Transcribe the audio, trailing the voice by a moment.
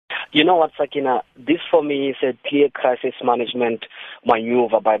You know what, Sakina? This for me is a clear crisis management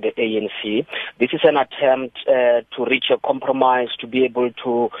maneuver by the ANC. This is an attempt to reach a compromise to be able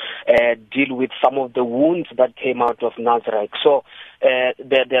to deal with some of the wounds that came out of Nasrec. So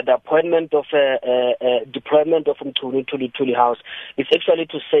the appointment of deployment of Mchunu to Luthuli House is actually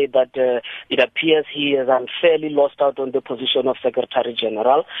to say that it appears he has unfairly lost out on the position of Secretary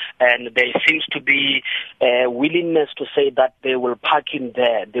General, and there seems to be a willingness to say that they will park him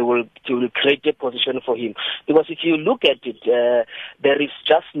there. They will create a position for him. Because if you look at it, there is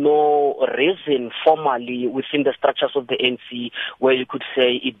just no reason formally within the structures of the ANC where you could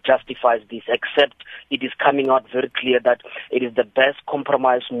say it justifies this, except it is coming out very clear that it is the best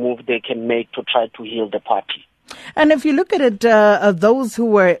compromise move they can make to try to heal the party. And if you look at it, those who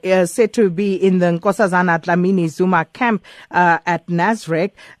were said to be in the Nkosazana Dlamini Zuma camp at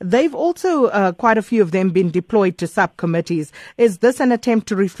Nasrec, they've also, quite a few of them, been deployed to subcommittees. Is this an attempt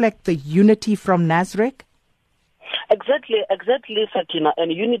to reflect the unity from Nasrec? Exactly, Sakina.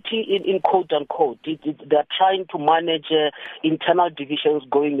 And unity in quote unquote. They're trying to manage internal divisions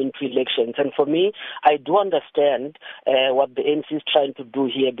going into elections. And for me, I do understand what the ANC is trying to do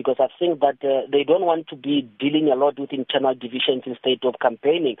here, because I think that they don't want to be dealing a lot with internal divisions instead of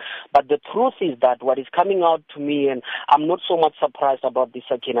campaigning. But the truth is that what is coming out to me, and I'm not so much surprised about this,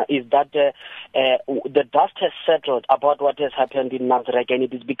 Sakina, is that the dust has settled about what has happened in Nasrec, and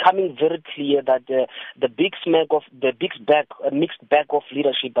it is becoming very clear that the mixed bag of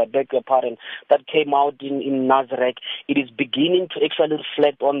leadership, I beg your pardon, that came out in Nasrec, it is beginning to actually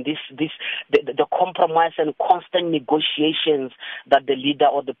reflect on the compromise and constant negotiations that the leader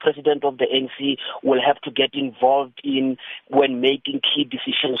or the president of the ANC will have to get involved in when making key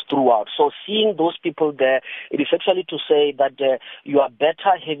decisions throughout. So seeing those people there, it is actually to say that you are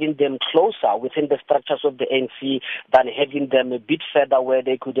better having them closer within the structures of the ANC than having them a bit further where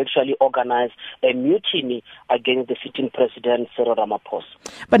they could actually organize a mutiny against the sitting president, Cyril Ramaphosa.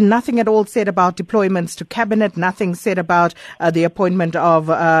 But nothing at all said about deployments to cabinet, nothing said about the appointment of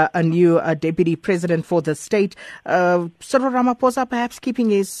a new deputy president for the state. Cyril Ramaphosa perhaps keeping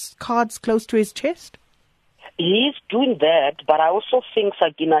his cards close to his chest? He's doing that, but I also think,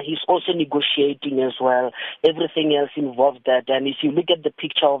 Sakina, he's also negotiating as well. Everything else involves that. And if you look at the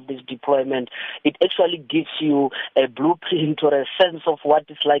picture of this deployment, it actually gives you a blueprint or a sense of what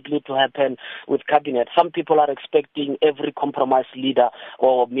is likely to happen with cabinet. Some people are expecting every compromise leader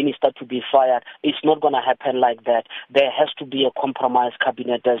or minister to be fired. It's not going to happen like that. There has to be a compromise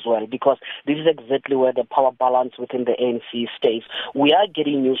cabinet as well, because this is exactly where the power balance within the ANC stays. We are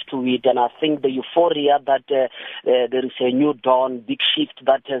getting used to it, and I think the euphoria that there is a new dawn, big shift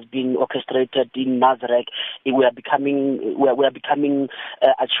that has been orchestrated in Nasrec. We are becoming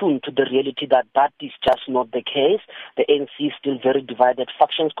attuned to the reality that is just not the case. The ANC is still very divided.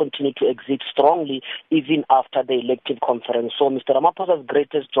 Factions continue to exist strongly even after the elective conference. So Mr. Ramaphosa's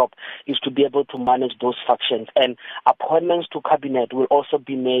greatest job is to be able to manage those factions, and appointments to cabinet will also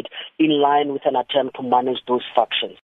be made in line with an attempt to manage those factions.